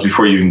ins and outs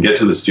before you even get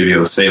to the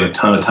studio save a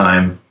ton of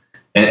time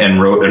and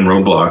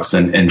roadblocks,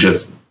 and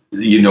just,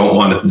 you don't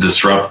want to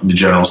disrupt the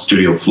general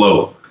studio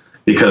flow,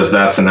 because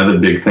that's another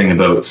big thing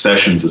about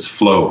sessions is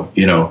flow,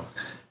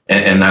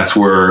 and that's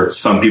where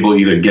some people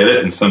either get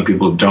it and some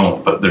people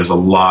don't, but there's a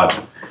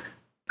lot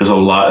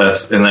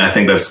and I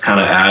think that's kind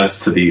of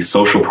adds to the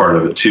social part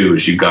of it too,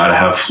 is you got to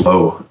have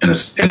flow in a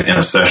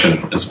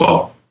session as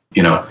well,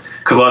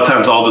 because a lot of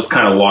times I'll just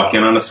kind of walk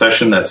in on a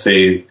session that,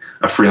 say,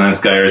 a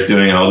freelance guy is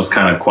doing, and I'll just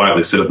kind of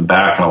quietly sit at the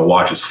back and I'll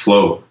watch his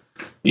flow,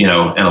 and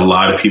a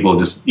lot of people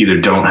just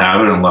either don't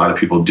have it and a lot of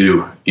people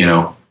do,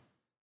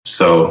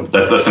 So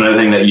that's another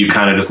thing that you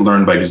kind of just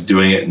learn by just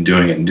doing it and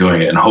doing it and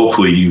doing it. And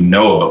hopefully you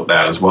know about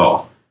that as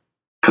well,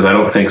 because I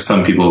don't think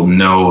some people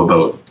know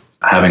about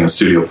having a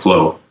studio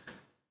flow.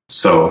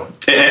 So,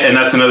 and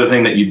that's another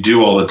thing that you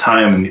do all the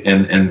time.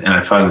 And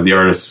I find that the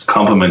artists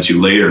compliment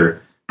you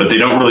later, but they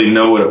don't really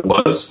know what it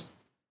was,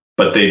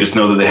 but they just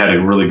know that they had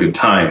a really good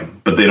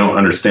time, but they don't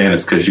understand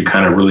it's because you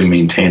kind of really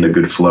maintained a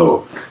good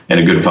flow and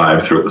a good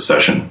vibe throughout the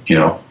session,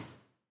 Do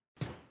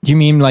you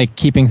mean like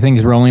keeping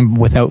things rolling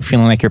without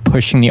feeling like you're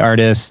pushing the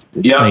artist?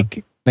 Yeah.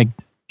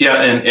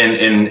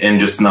 And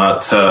just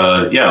not,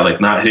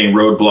 like not hitting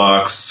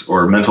roadblocks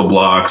or mental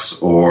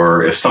blocks,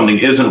 or if something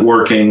isn't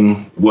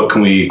working, what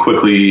can we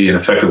quickly and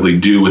effectively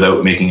do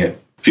without making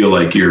it feel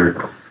like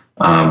you're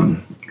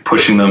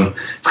pushing them?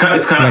 It's kind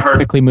of hard.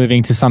 Quickly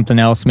moving to something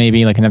else,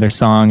 maybe like another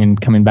song and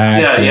coming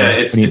back.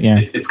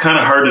 It's kind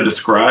of hard to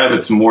describe.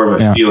 It's more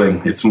of a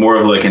feeling. It's more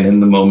of like an in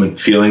the moment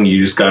feeling. You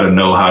just got to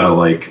know how to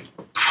like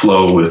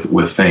flow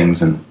with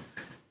things, and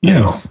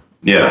nice.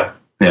 Yeah.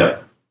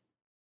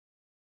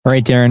 All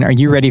right, Darren, are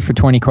you ready for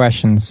 20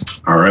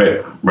 questions? All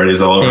right, ready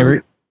as all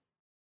over.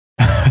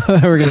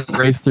 We're going to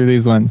race through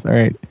these ones. All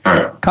right.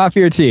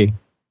 Coffee or tea?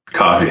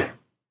 Coffee.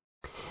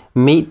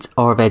 Meat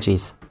or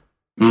veggies?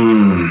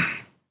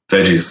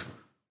 Veggies.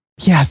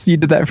 Yes, you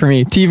did that for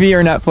me. TV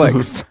or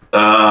Netflix?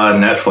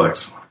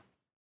 Netflix.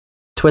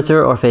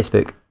 Twitter or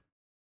Facebook?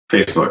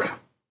 Facebook.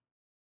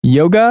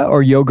 Yoga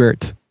or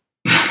yogurt?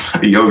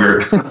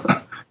 Yogurt.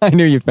 I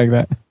knew you'd pick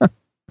that.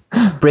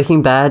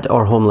 Breaking Bad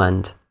or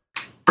Homeland?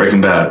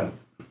 Breaking Bad.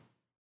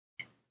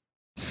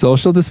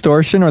 Social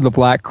Distortion or The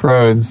Black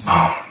Crowes?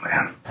 Oh,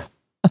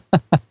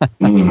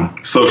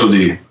 man. Social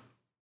D.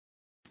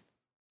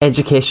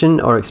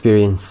 Education or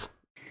experience?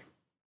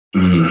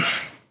 Oh,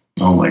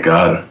 my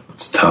God.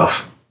 It's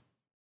tough.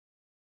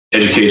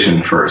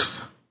 Education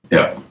first.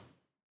 Yeah.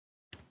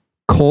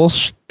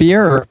 Kolsch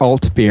beer or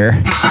alt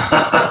beer?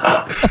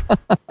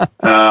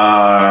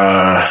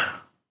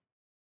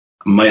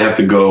 Might have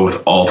to go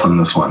with alt on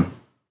this one.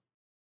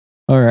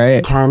 All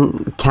right.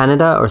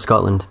 Canada or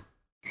Scotland?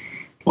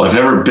 Well, I've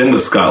never been to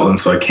Scotland,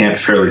 so I can't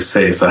fairly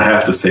say. So I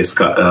have to say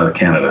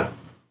Canada.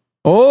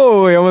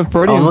 Oh, we almost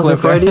Freudian slip.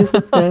 Freudian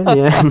slip there.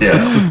 Yeah.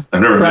 Yeah.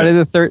 I've never Friday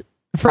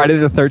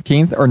the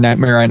 13th or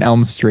Nightmare on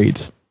Elm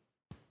Street?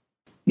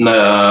 Friday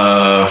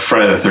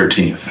the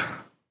 13th.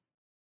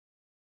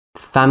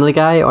 Family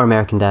Guy or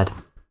American Dad?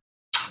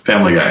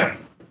 Family Guy.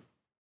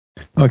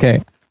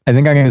 Okay, I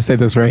think I'm going to say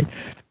this right.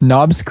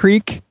 Knobs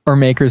Creek or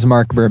Maker's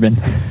Mark bourbon?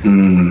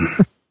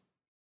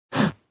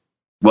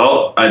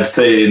 Well, I'd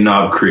say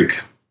Knob Creek.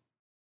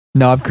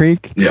 Knob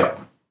Creek? Yeah.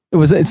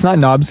 It's not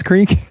Knobs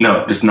Creek?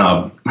 No, just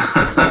Knob.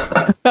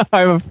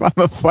 I'm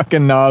a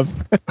fucking knob.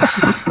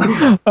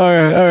 All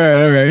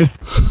right.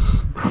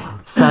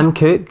 Sam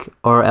Cooke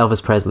or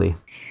Elvis Presley?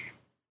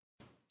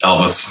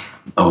 Elvis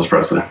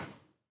Presley.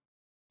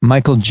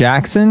 Michael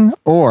Jackson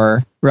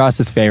or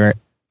Ross's favorite,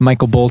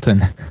 Michael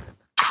Bolton?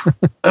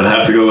 I'd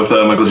have to go with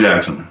Michael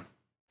Jackson.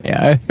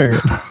 Yeah, I figured.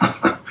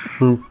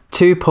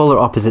 Two polar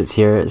opposites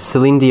here,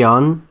 Celine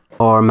Dion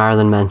or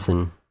Marilyn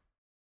Manson?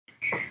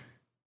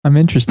 I'm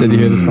interested to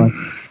hear this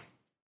one.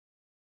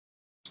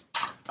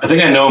 I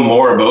think I know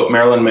more about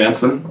Marilyn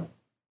Manson.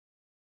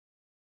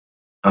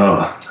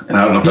 Oh, and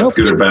I don't know if that's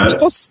good or bad.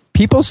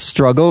 People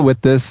struggle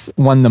with this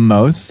one the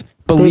most,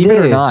 believe it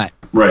or not.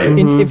 Right.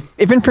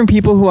 Even from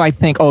people who I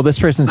think, this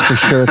person's for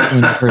sure a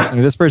Celine person,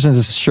 or this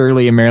person's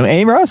surely a Marilyn.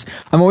 Hey, Ross,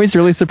 I'm always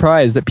really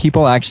surprised that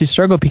people actually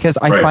struggle because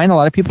I find a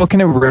lot of people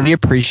can really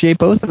appreciate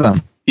both of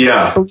them.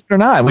 Yeah. Believe it or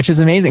not, which is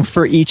amazing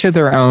for each of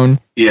their own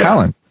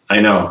talents.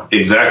 I know,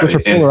 exactly. Which are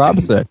polar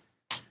opposite.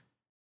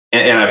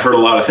 And I've heard a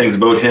lot of things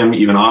about him,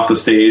 even off the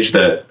stage,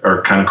 that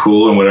are kind of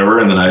cool and whatever.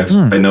 And then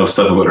I know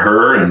stuff about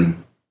her,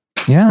 and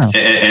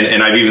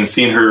I've even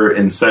seen her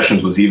in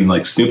sessions with even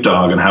like Snoop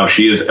Dogg and how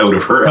she is out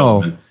of her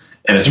element.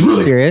 And it's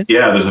really serious.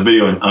 Yeah. There's a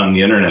video on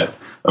the internet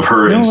of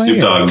her and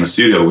Snoop Dogg in the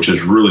studio, which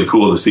is really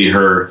cool to see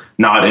her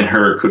not in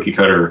her cookie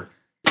cutter.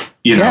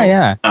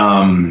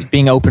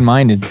 Being open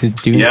minded to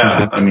do.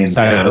 Yeah, I mean,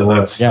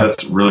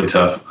 that's really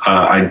tough.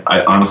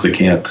 I honestly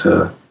can't.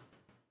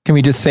 Can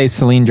we just say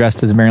Celine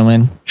dressed as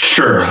Marilyn?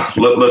 Sure.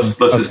 Let's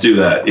just do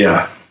that.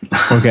 Yeah.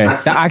 Okay.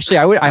 Actually,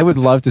 I would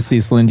love to see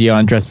Celine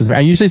Dion dressed as. I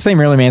usually say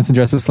Marilyn Manson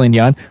dressed as Celine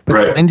Dion, but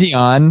Celine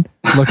Dion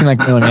looking like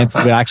Marilyn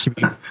Manson would actually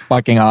be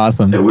fucking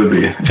awesome. It would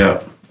be.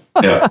 Yeah.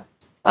 Yeah.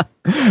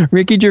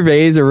 Ricky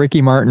Gervais or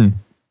Ricky Martin?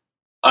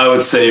 I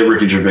would say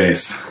Ricky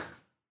Gervais.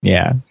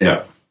 Yeah.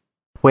 Yeah.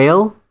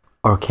 Whale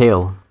or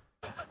kale?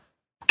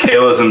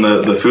 Kale is in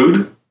the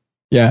food?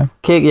 Yeah.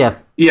 Kale, yeah.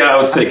 Yeah, I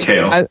would say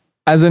kale.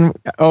 I was going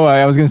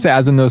to say,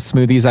 as in those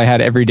smoothies I had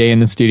every day in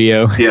the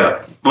studio.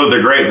 Yeah. Well,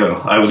 they're great, though.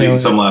 I was eating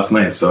some last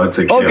night, so I'd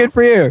say kale. Oh, good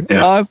for you.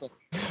 Yeah. Awesome.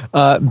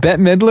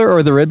 Bette Midler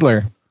or the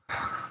Riddler?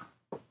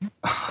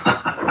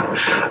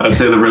 I'd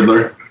say the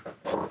Riddler.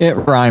 It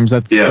rhymes.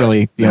 That's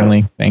really the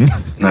only thing.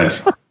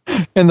 Nice.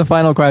 And the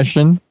final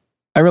question.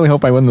 I really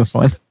hope I win this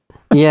one.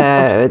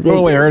 Yeah.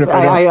 Totally heard it.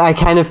 I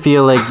kind of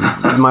feel like,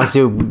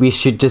 Marcio, we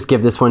should just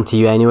give this one to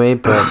you anyway,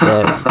 but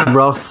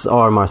Ross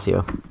or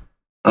Marcio?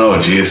 Oh,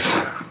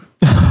 jeez.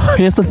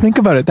 He has to think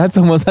about it. That's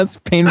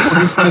painful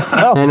just in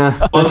itself. I know.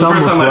 Well, it's the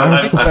first time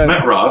I've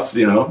met Ross,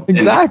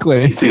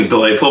 Exactly. He seems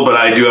delightful, but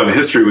I do have a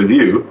history with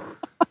you.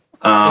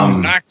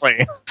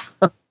 Exactly.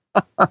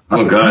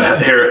 Oh,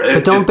 God. Here,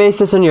 but don't base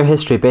this on your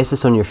history. Base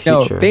this on your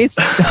future.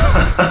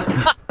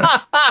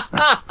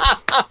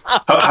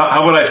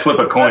 How would I flip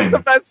a coin? That's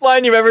the best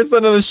line you've ever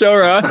said on the show,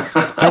 Ross.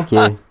 Thank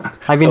you.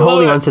 I've been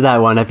holding on to that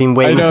one. I've been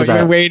waiting for that.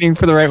 You're waiting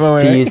for the right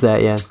moment. To use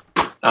that, yeah.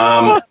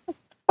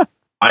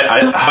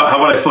 How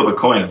about I flip a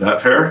coin? Is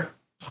that fair?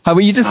 How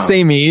about you just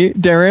say me,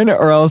 Darren,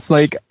 or else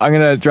like I'm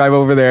gonna drive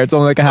over there. It's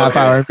only like a half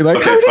hour and be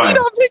like, how did you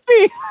not pick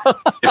me?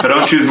 If I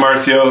don't choose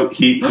Marcio,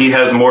 he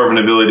has more of an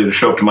ability to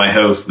show up to my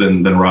house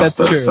than Ross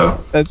does. True.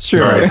 So that's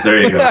true. All right,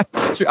 there you go.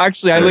 That's true.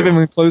 Actually, I live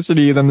even closer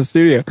to you than the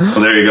studio. Well,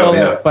 there you go.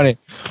 That's funny.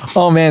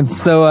 Oh man,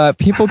 so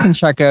people can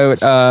check out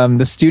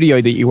the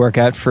studio that you work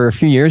at for a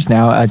few years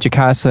now.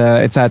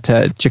 Jacasa. It's at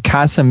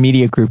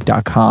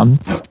jacasamediagroup.com.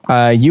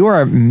 You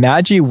are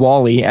Maggie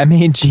Wally,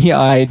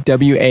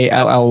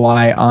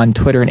 MAGIWALLY on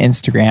Twitter and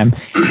Instagram,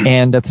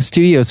 and the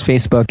studio's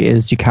Facebook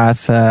is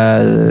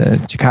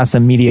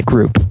Jacasa Media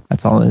Group.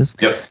 That's all it is.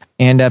 Yep.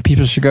 And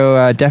people should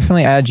go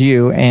definitely add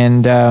you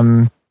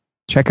and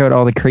check out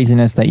all the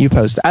craziness that you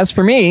post. As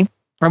for me,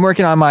 I'm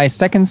working on my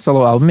second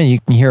solo album, and you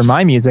can hear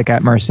my music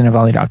at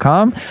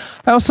marcinavalli.com.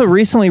 I also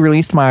recently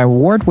released my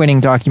award-winning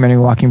documentary,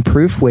 Walking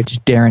Proof,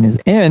 which Darren is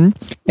in,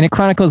 and it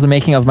chronicles the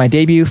making of my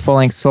debut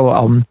full-length solo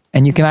album,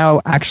 and you can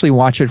now actually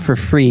watch it for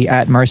free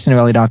at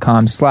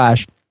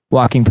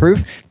marcinavalli.com/Walking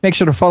Proof. Make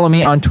sure to follow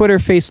me on Twitter,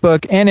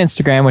 Facebook, and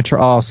Instagram, which are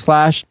all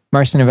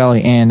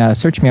 /Marcinavalli, and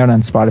search me out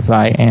on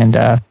Spotify, and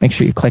make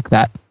sure you click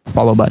that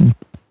follow button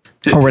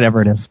or whatever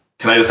it is.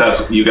 Can I just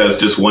ask you guys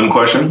just one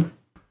question?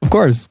 Of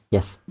course.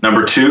 Yes.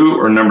 Number 2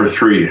 or number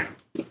 3?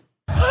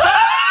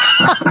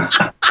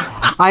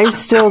 I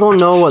still don't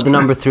know what the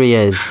number 3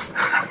 is.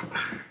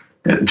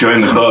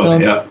 Join the club.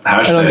 Yeah.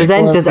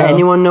 Hashtag. Does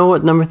anyone know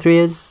what number 3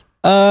 is?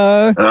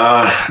 No,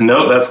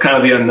 that's kind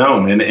of the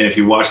unknown. And if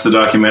you watch the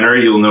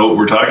documentary, you'll know what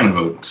we're talking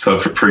about. So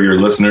for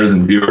your listeners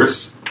and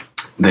viewers,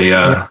 they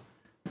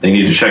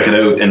need to check it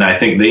out. And I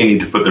think they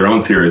need to put their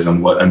own theories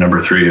on what a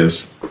number 3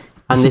 is.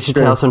 And they should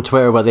tell us on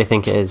Twitter what they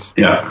think it is.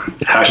 Yeah.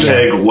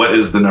 Hashtag what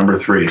is the number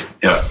 3?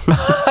 Yeah.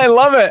 I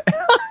love it.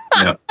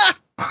 Yeah.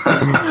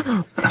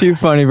 Too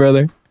funny,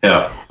 brother.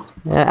 Yeah.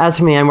 As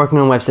for me, I'm working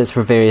on websites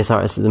for various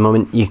artists at the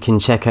moment. You can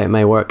check out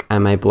my work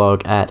and my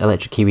blog at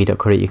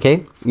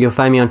electrickiwi.co.uk. You'll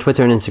find me on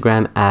Twitter and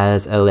Instagram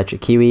as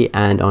Electric Kiwi,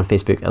 and on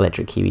Facebook,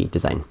 Electric Kiwi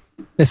Design.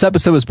 This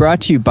episode was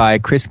brought to you by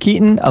Chris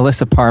Keaton,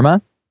 Alyssa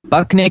Parma,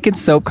 Buck Naked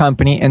Soap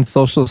Company, and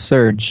Social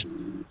Surge.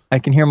 I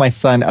can hear my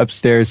son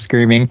upstairs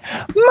screaming,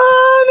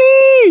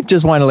 "Mommy!"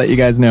 Just want to let you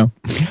guys know.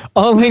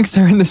 All links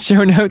are in the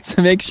show notes,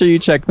 so make sure you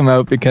check them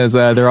out because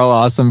they're all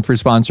awesome for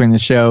sponsoring the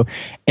show,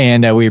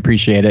 and we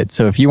appreciate it.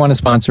 So if you want to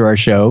sponsor our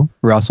show,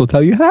 Ross will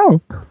tell you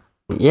how.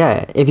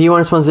 Yeah, if you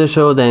want to sponsor the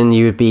show, then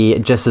you would be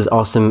just as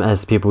awesome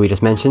as the people we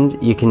just mentioned.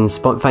 You can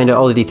find out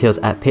all the details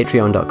at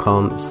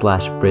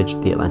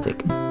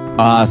patreon.com/bridgetheatlantic.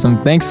 Awesome.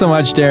 Thanks so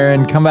much,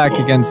 Darren. Come back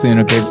again soon,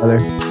 okay, brother?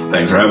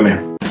 Thanks for having me.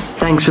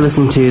 Thanks for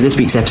listening to this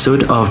week's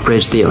episode of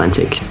Bridge the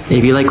Atlantic.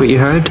 If you like what you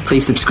heard,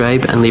 please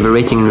subscribe and leave a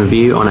rating and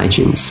review on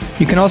iTunes.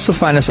 You can also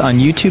find us on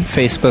YouTube,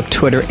 Facebook,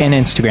 Twitter, and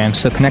Instagram,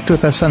 so connect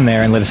with us on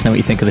there and let us know what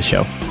you think of the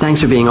show.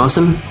 Thanks for being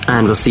awesome,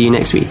 and we'll see you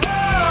next week.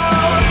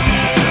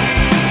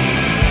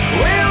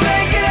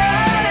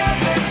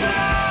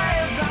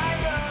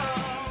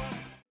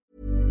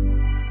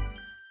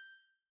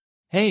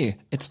 Hey,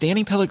 it's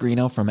Danny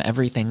Pellegrino from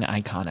Everything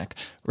Iconic.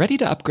 Ready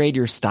to upgrade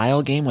your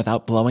style game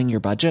without blowing your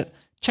budget?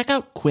 Check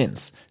out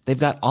Quince. They've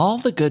got all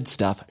the good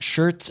stuff,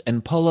 shirts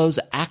and polos,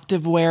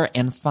 activewear,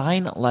 and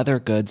fine leather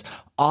goods,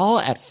 all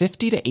at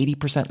 50 to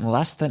 80%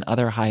 less than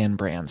other high-end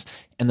brands.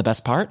 And the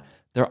best part?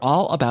 They're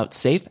all about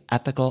safe,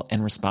 ethical,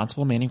 and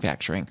responsible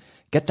manufacturing.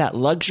 Get that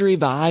luxury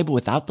vibe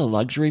without the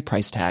luxury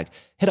price tag.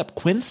 Hit up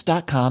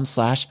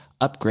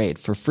quince.com/upgrade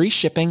for free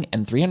shipping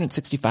and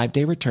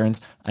 365-day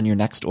returns on your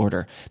next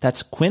order.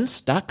 That's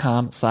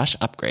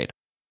quince.com/upgrade.